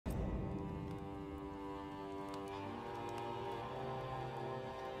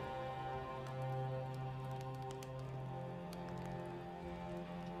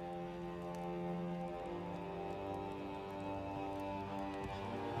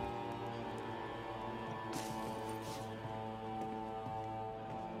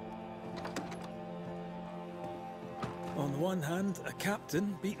one hand, a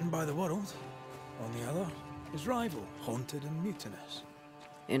captain beaten by the world. On the other, his rival, haunted and mutinous.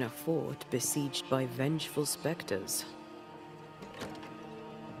 In a fort besieged by vengeful specters.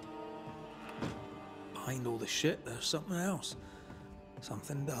 Behind all the shit, there's something else.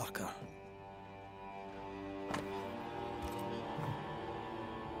 Something darker.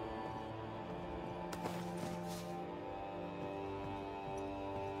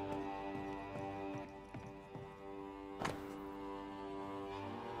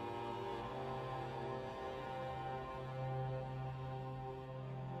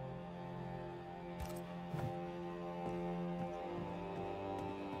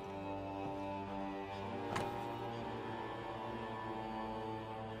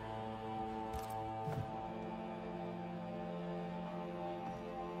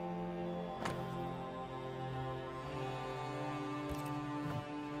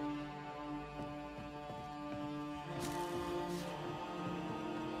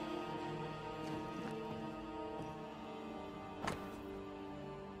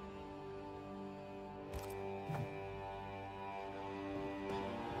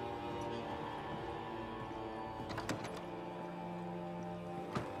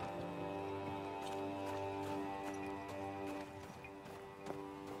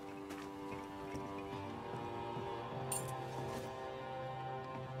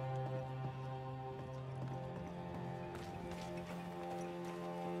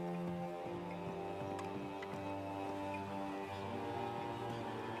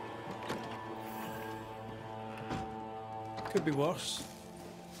 Could be worse.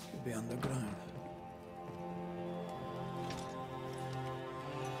 Could be underground.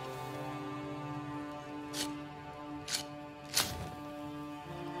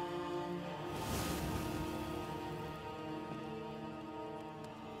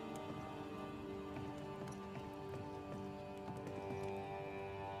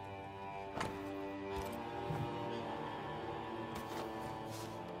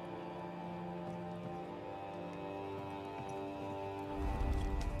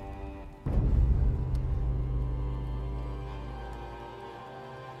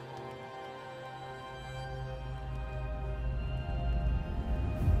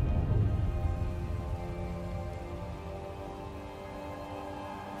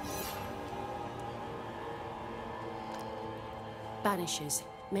 Banishers,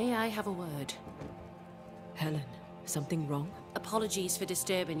 may I have a word? Helen, something wrong? Apologies for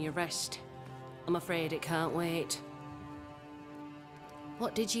disturbing your rest. I'm afraid it can't wait.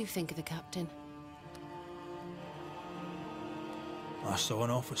 What did you think of the captain? I saw an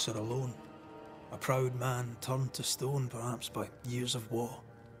officer alone. A proud man turned to stone, perhaps by years of war.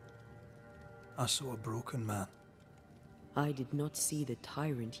 I saw a broken man. I did not see the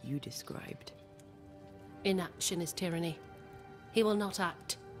tyrant you described. Inaction is tyranny. He will not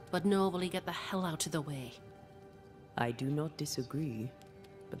act, but nor will he get the hell out of the way. I do not disagree,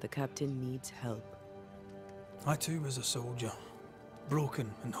 but the captain needs help. I too was a soldier,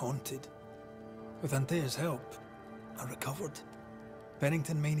 broken and haunted. With Antea's help, I recovered.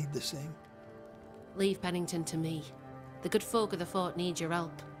 Pennington may need the same. Leave Pennington to me. The good folk of the fort need your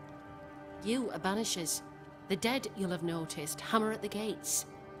help. You are Banishers. The dead, you'll have noticed, hammer at the gates.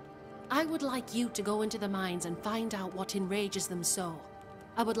 I would like you to go into the mines and find out what enrages them so.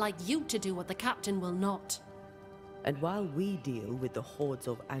 I would like you to do what the captain will not. And while we deal with the hordes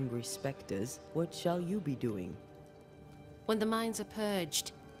of angry specters, what shall you be doing? When the mines are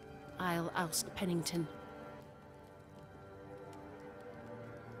purged, I'll oust Pennington.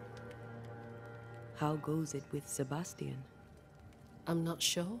 How goes it with Sebastian? I'm not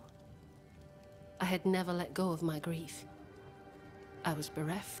sure. I had never let go of my grief. I was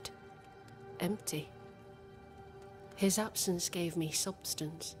bereft. Empty. His absence gave me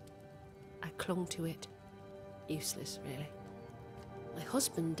substance. I clung to it. Useless, really. My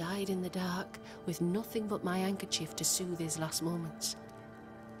husband died in the dark, with nothing but my handkerchief to soothe his last moments.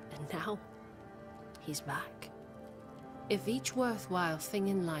 And now, he's back. If each worthwhile thing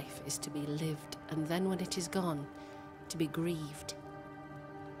in life is to be lived, and then when it is gone, to be grieved,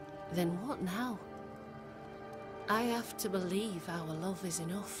 then what now? I have to believe our love is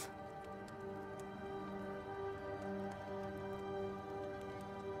enough.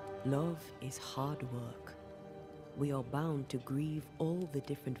 Love is hard work. We are bound to grieve all the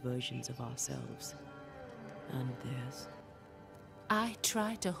different versions of ourselves. And theirs. I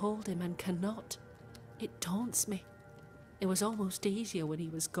try to hold him and cannot. It taunts me. It was almost easier when he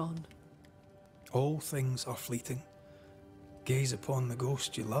was gone. All things are fleeting. Gaze upon the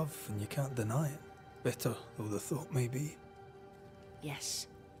ghost you love and you can't deny it, bitter though the thought may be. Yes,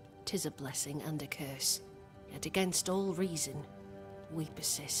 'tis a blessing and a curse. Yet against all reason, we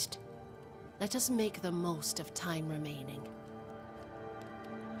persist. Let us make the most of time remaining.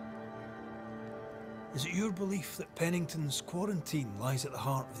 Is it your belief that Pennington's quarantine lies at the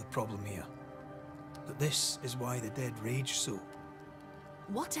heart of the problem here? That this is why the dead rage so?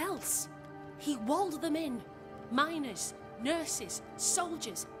 What else? He walled them in. Miners, nurses,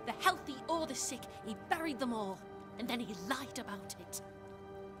 soldiers, the healthy or the sick. He buried them all, and then he lied about it.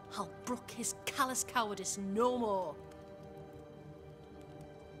 I'll brook his callous cowardice no more.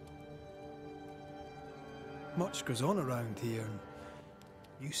 Much goes on around here, and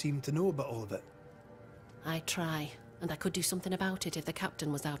you seem to know about all of it. I try, and I could do something about it if the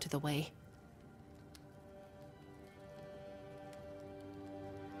captain was out of the way.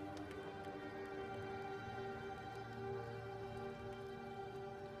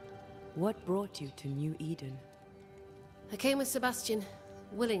 What brought you to New Eden? I came with Sebastian,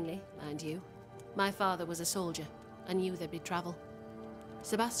 willingly, mind you. My father was a soldier. I knew there'd be travel.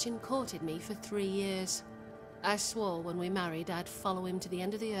 Sebastian courted me for 3 years. I swore when we married I'd follow him to the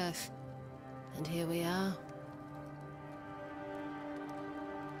end of the earth. And here we are.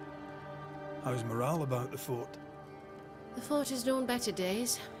 How's morale about the fort? The fort has known better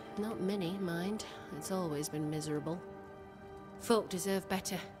days. Not many, mind. It's always been miserable. Folk deserve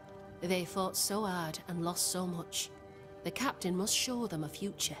better. They fought so hard and lost so much. The captain must show them a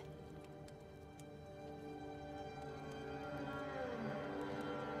future.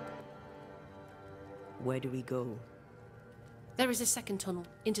 Where do we go? There is a second tunnel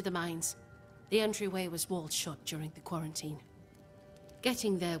into the mines. The entryway was walled shut during the quarantine.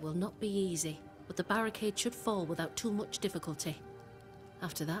 Getting there will not be easy, but the barricade should fall without too much difficulty.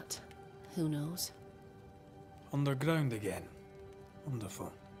 After that, who knows? Underground again.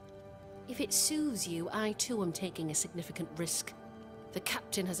 Wonderful. If it soothes you, I too am taking a significant risk. The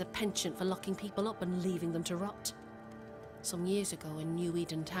captain has a penchant for locking people up and leaving them to rot. Some years ago in New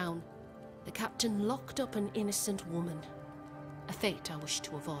Eden town, the captain locked up an innocent woman. A fate I wish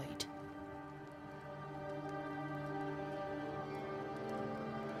to avoid.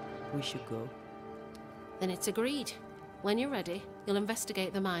 We should go. Then it's agreed. When you're ready, you'll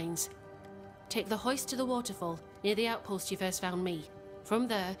investigate the mines. Take the hoist to the waterfall, near the outpost you first found me. From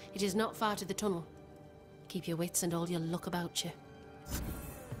there, it is not far to the tunnel. Keep your wits and all your luck about you.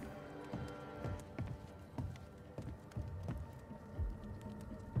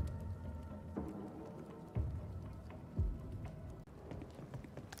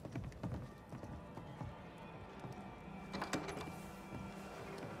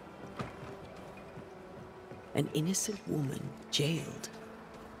 An innocent woman jailed.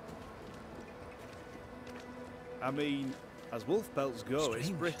 I mean, as wolf belts go, it's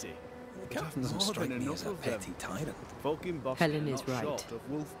Strange. pretty. The captain doesn't More strike than me enough as a of them. petty tyrant. Folk in Boston Helen are is not right. short of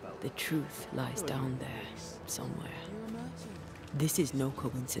wolf belts. The truth lies down there, somewhere. This is no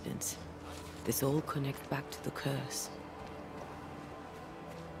coincidence. This all connects back to the curse.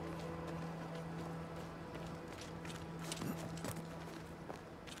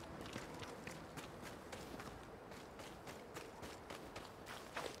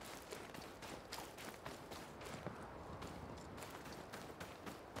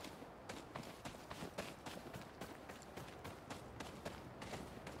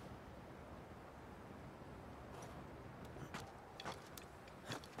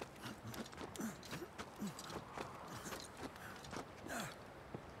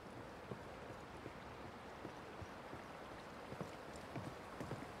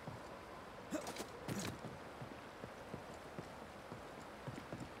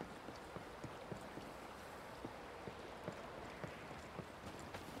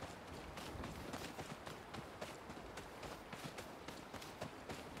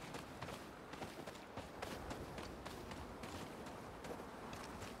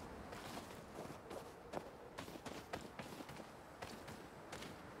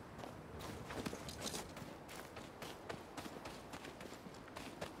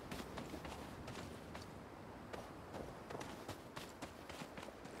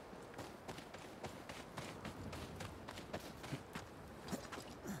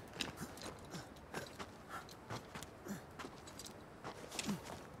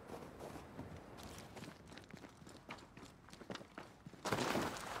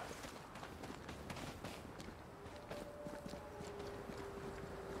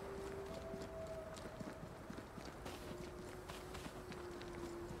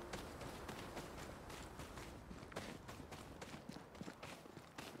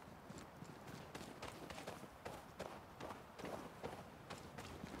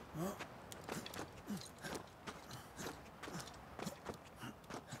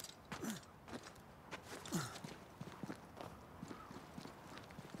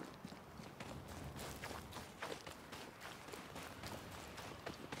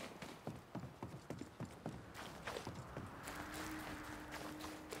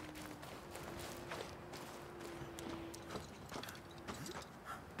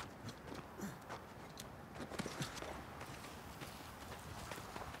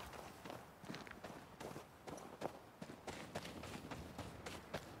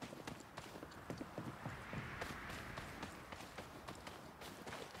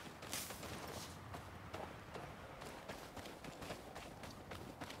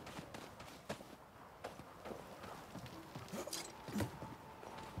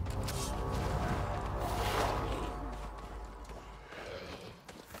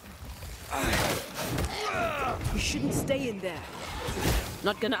 shouldn't stay in there.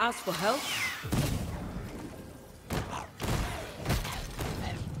 Not gonna ask for help?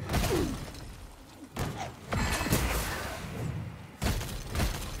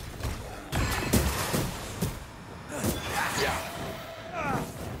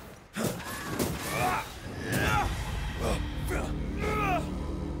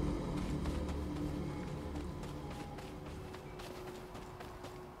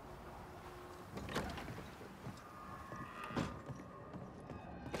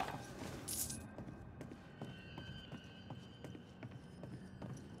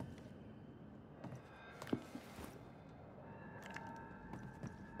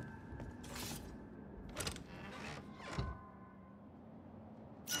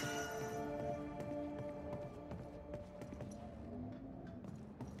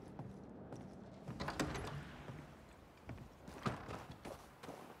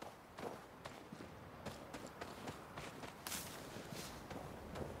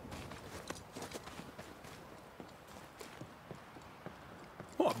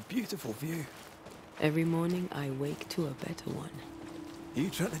 What a beautiful view. Every morning I wake to a better one. You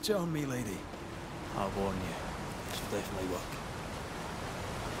trying to charm me, lady? I warn you, it'll definitely work.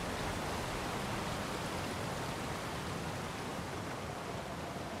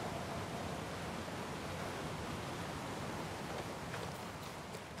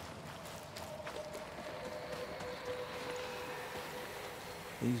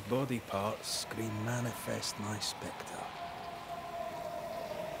 These body parts scream manifest my spectre.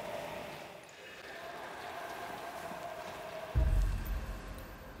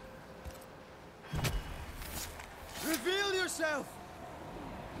 Reveal yourself!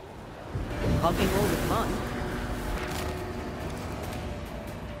 Hogging all the fun.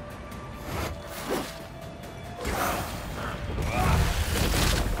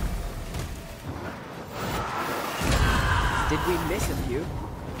 Did we miss a few?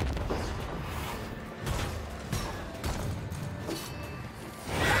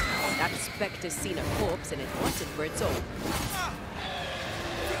 That specter's seen a corpse and it wants it for its own.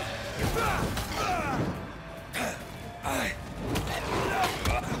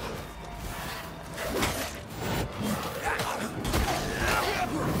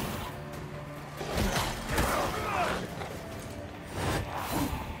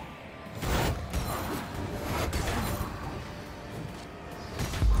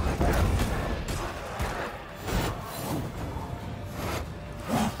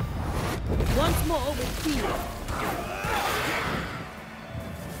 Once more with feeling.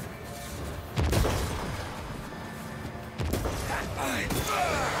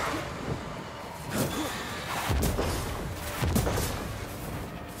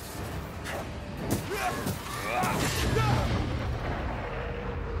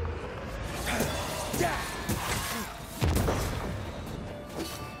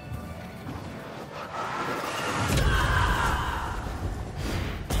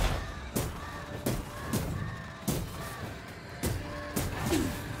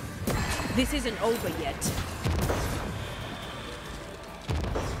 This isn't over yet.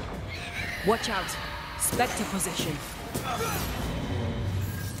 Watch out. Spectre possession.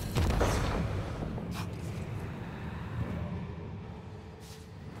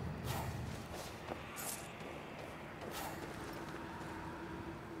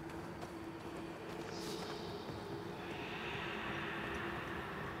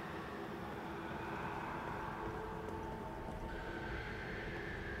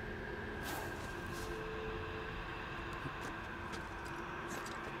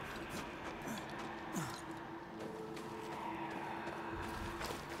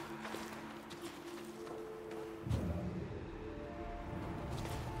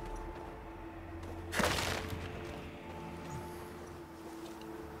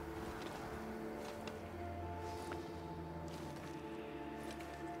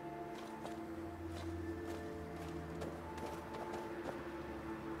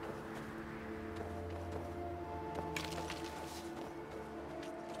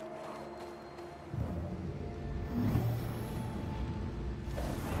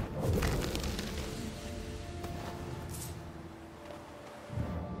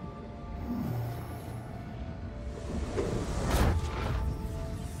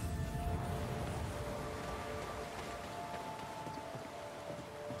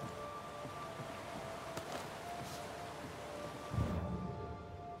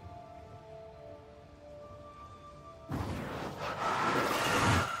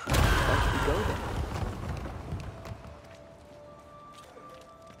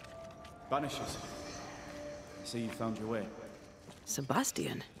 Banishers. I see you found your way.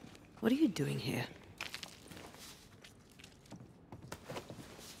 Sebastian, what are you doing here?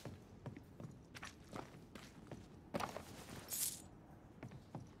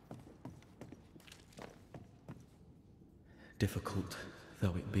 Difficult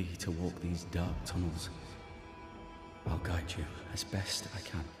though it be to walk these dark tunnels, I'll guide you as best I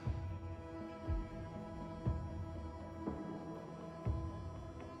can.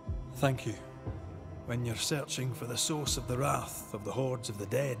 Thank you. When you're searching for the source of the wrath of the hordes of the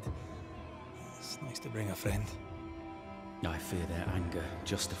dead, it's nice to bring a friend. I fear their anger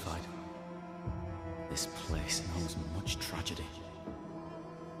justified. This place knows much tragedy.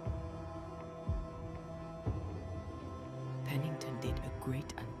 Pennington did a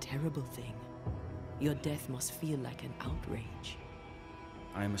great and terrible thing. Your death must feel like an outrage.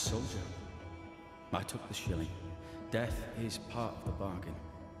 I am a soldier. I took the shilling. Death is part of the bargain.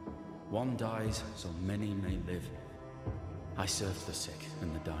 One dies so many may live. I served the sick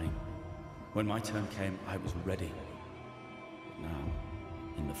and the dying. When my turn came, I was ready. But now,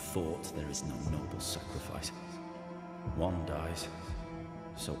 in the fort, there is no noble sacrifice. One dies,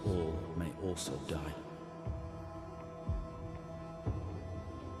 so all may also die.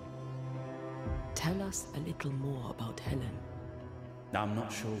 Tell us a little more about Helen. I'm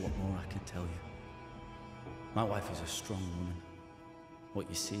not sure what more I can tell you. My wife is a strong woman. What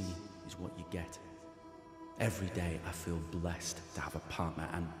you see is what you get. Every day I feel blessed to have a partner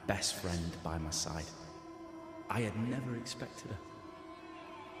and best friend by my side. I had never expected her.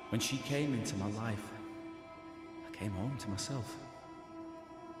 When she came into my life, I came home to myself.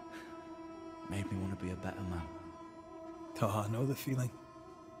 It made me want to be a better man. Oh, I know the feeling.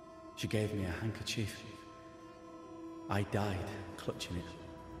 She gave me a handkerchief. I died clutching it.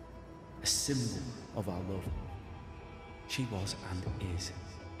 A symbol of our love. She was and is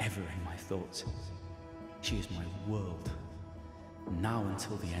ever in my thoughts. She is my world, now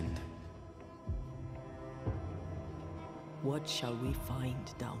until the end. What shall we find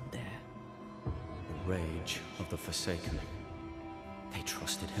down there? The rage of the Forsaken. They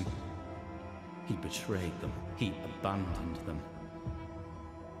trusted him. He betrayed them. He abandoned them.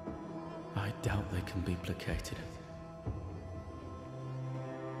 I doubt they can be placated.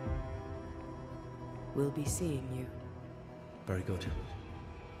 We'll be seeing you. Very good.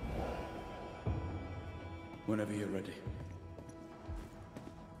 Whenever you're ready.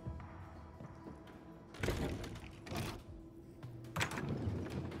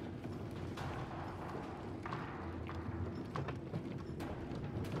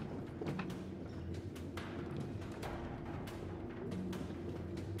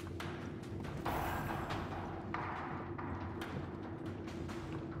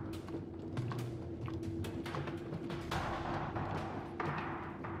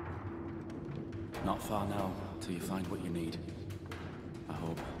 Not far now, till you find what you need. I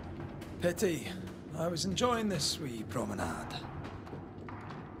hope. Pity. I was enjoying this wee promenade.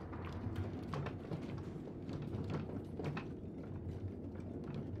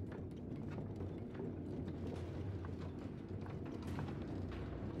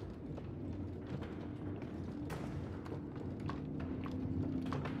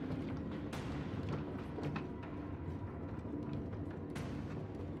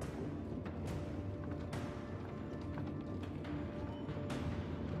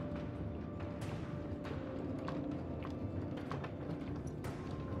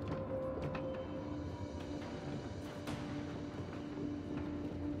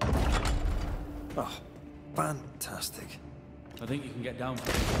 Oh, fantastic. I think you can get down.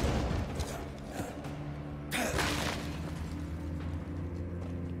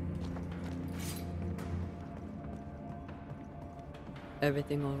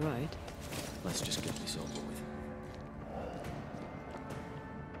 Everything all right? Let's just get this over with.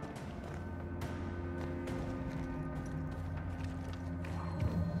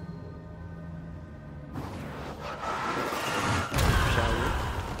 Shall we?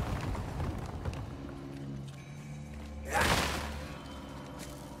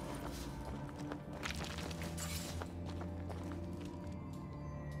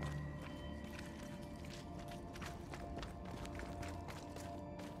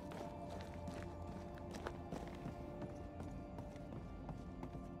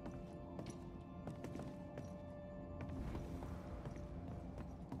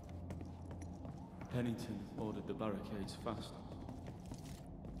 Pennington ordered the barricades fast.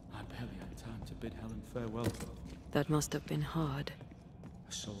 I barely had time to bid Helen farewell. That must have been hard.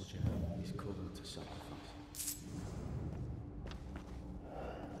 A soldier is called to sacrifice.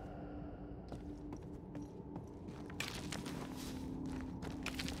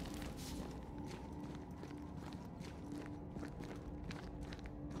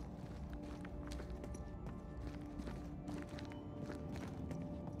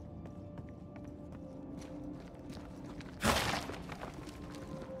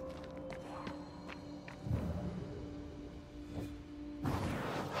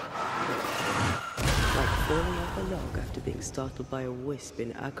 log after being startled by a wisp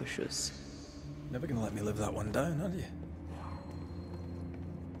in Akashus. Never gonna let me live that one down, are you?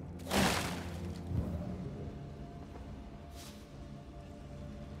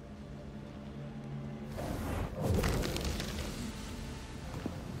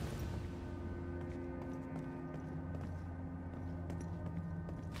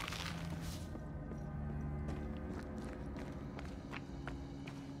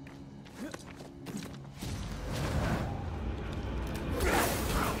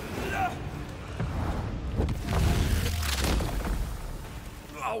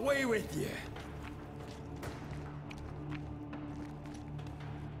 Away with you!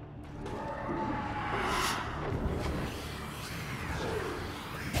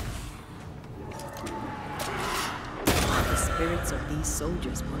 The spirits of these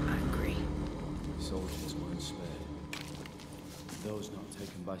soldiers were angry. Soldiers weren't spared. Those not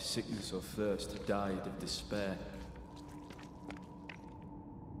taken by sickness or thirst died of despair.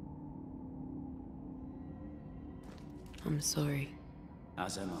 I'm sorry.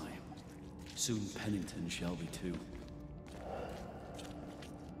 As am I. Soon Pennington shall be too.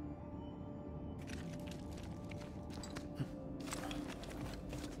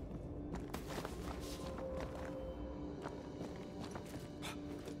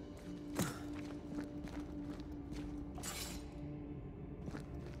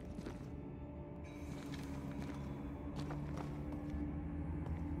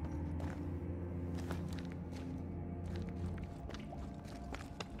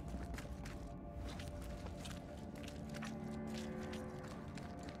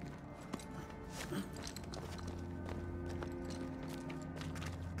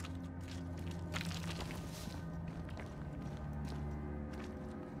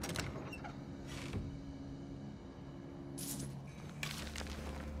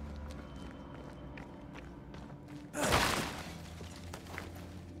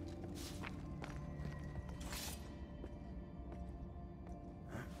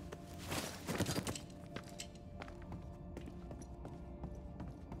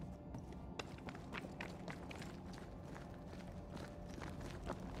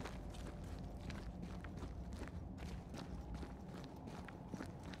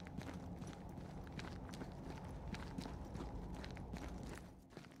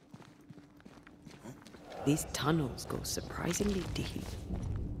 These tunnels go surprisingly deep.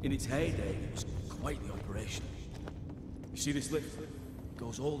 In its heyday, it was quite the operation. You see this lift? It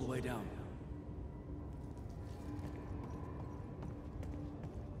goes all the way down.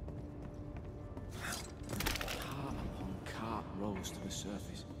 Cart upon cart rose to the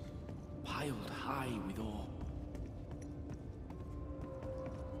surface, piled high with ore.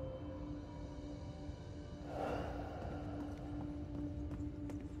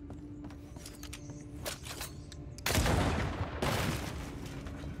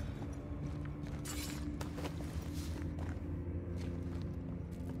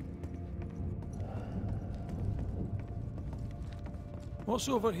 What's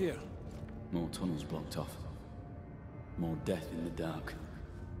over here? More tunnels blocked off. More death in the dark.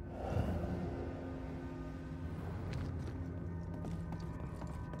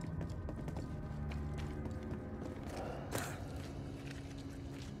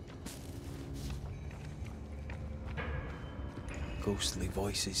 Ghostly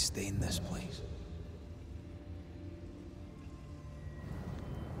voices stain this place.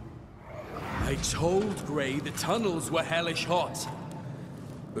 I told Gray the tunnels were hellish hot.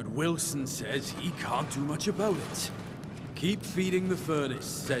 But Wilson says he can't do much about it. Keep feeding the furnace,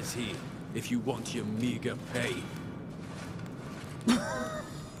 says he, if you want your meager pay.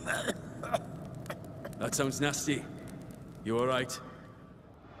 That sounds nasty. You all right?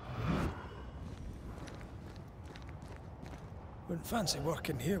 Wouldn't fancy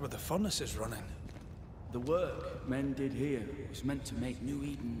working here with the furnaces running. The work men did here was meant to make New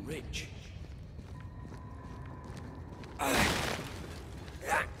Eden rich.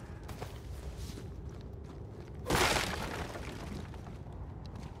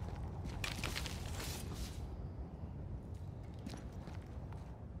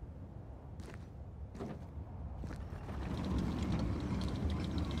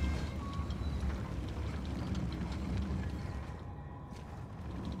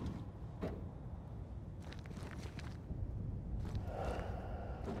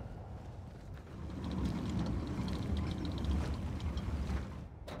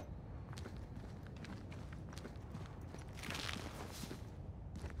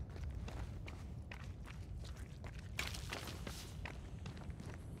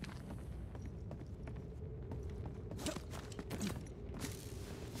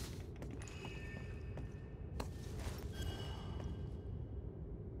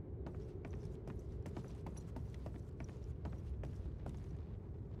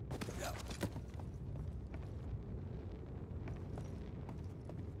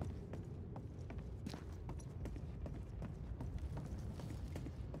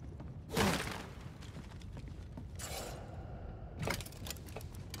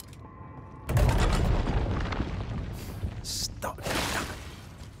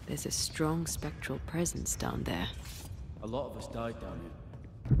 There's a strong spectral presence down there. A lot of us died down here.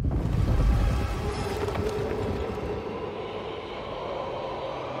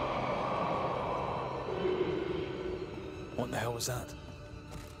 What the hell was that?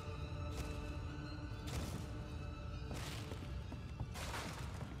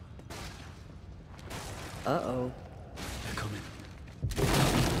 Uh-oh. They're coming.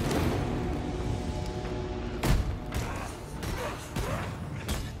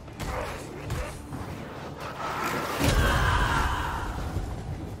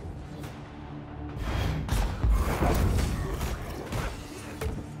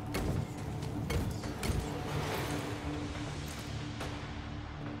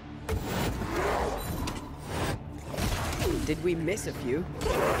 Did we miss a few?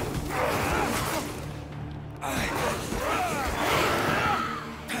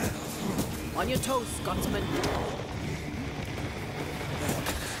 On your toes, Scotsman.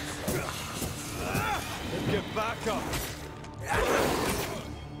 Get back up!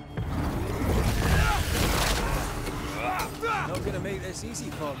 Not gonna make this easy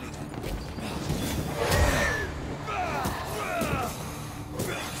for me.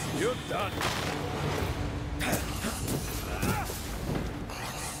 You're done!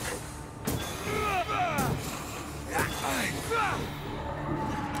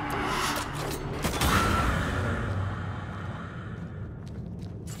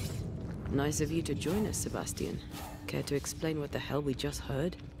 Nice of you to join us, Sebastian. Care to explain what the hell we just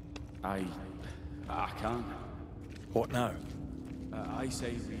heard? I can't. What now? I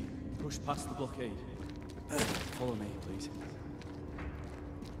say we push past the blockade. Follow me, please.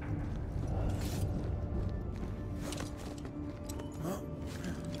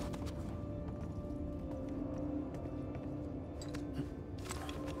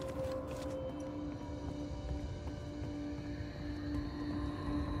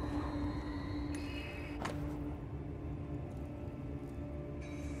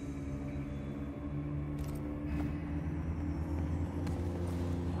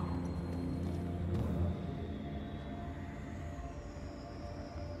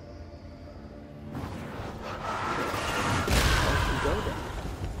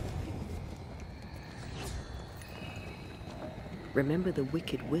 Remember the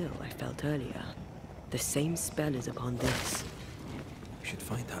wicked will I felt earlier? The same spell is upon this. We should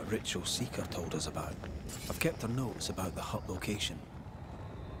find that ritual Seeker told us about. I've kept her notes about the hut location.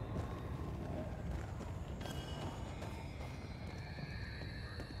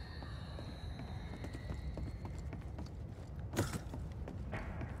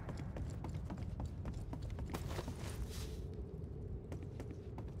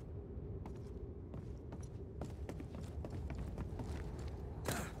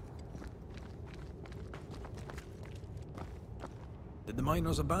 Did the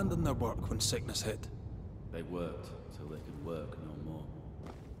miners abandon their work when sickness hit? They worked till they could work no more.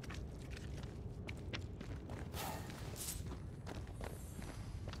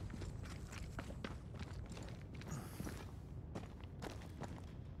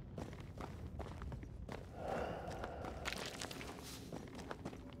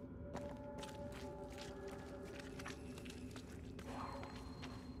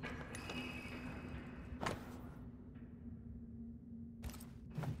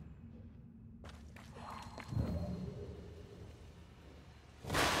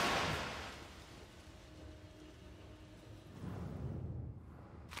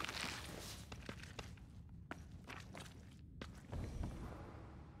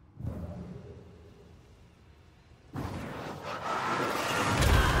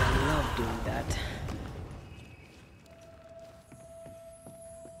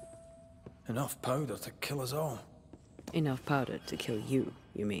 Enough powder to kill us all. Enough powder to kill you,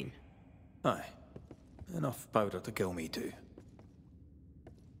 you mean? Aye. Enough powder to kill me too.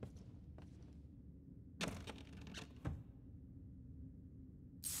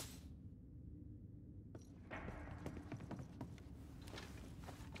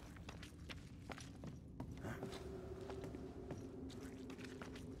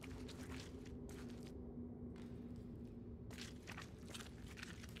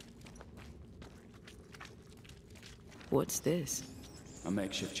 What's this? A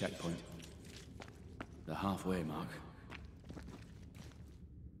makeshift checkpoint. The halfway mark.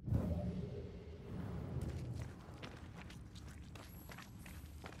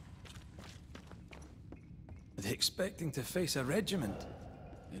 Are they expecting to face a regiment?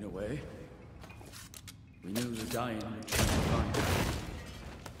 In a way. We knew the dying would try to find us.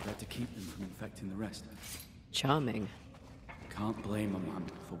 We had to keep them from infecting the rest. Charming. Can't blame a man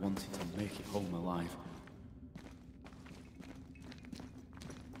for wanting to make it home alive.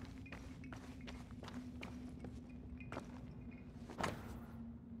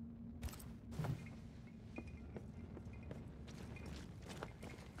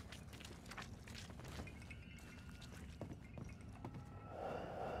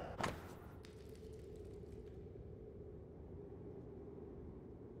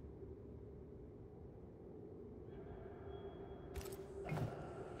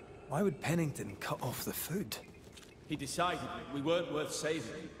 Why would Pennington cut off the food? He decided we weren't worth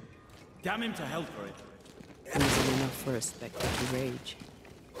saving. Damn him to hell for it. Easy enough for a spectre to rage.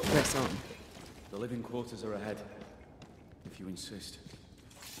 Press on. The living quarters are ahead, if you insist.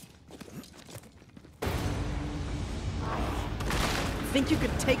 Think you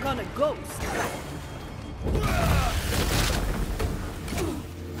could take on a ghost?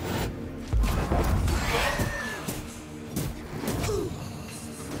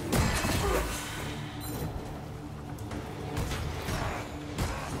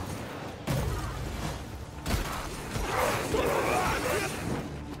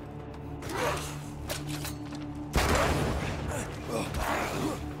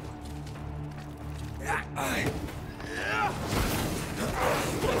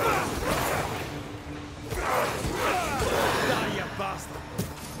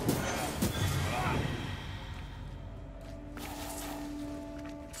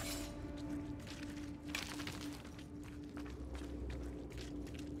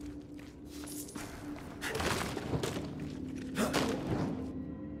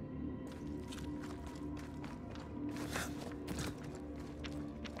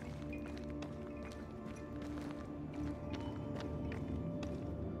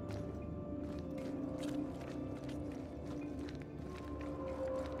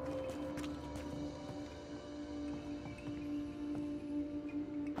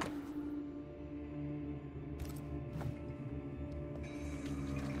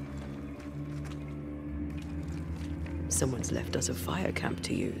 Someone's left us a fire camp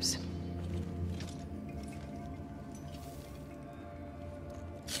to use.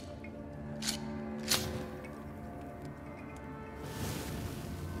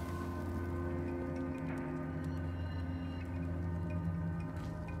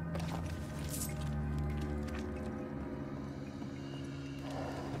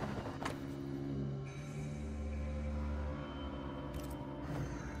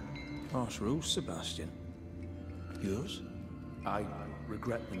 Harsh rules, Sebastian. Yours? I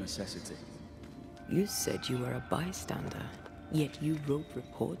regret the necessity. You said you were a bystander, yet you wrote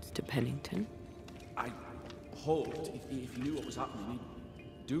reports to Pennington? I hoped if he knew what was happening,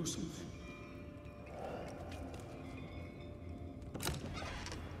 he'd do something.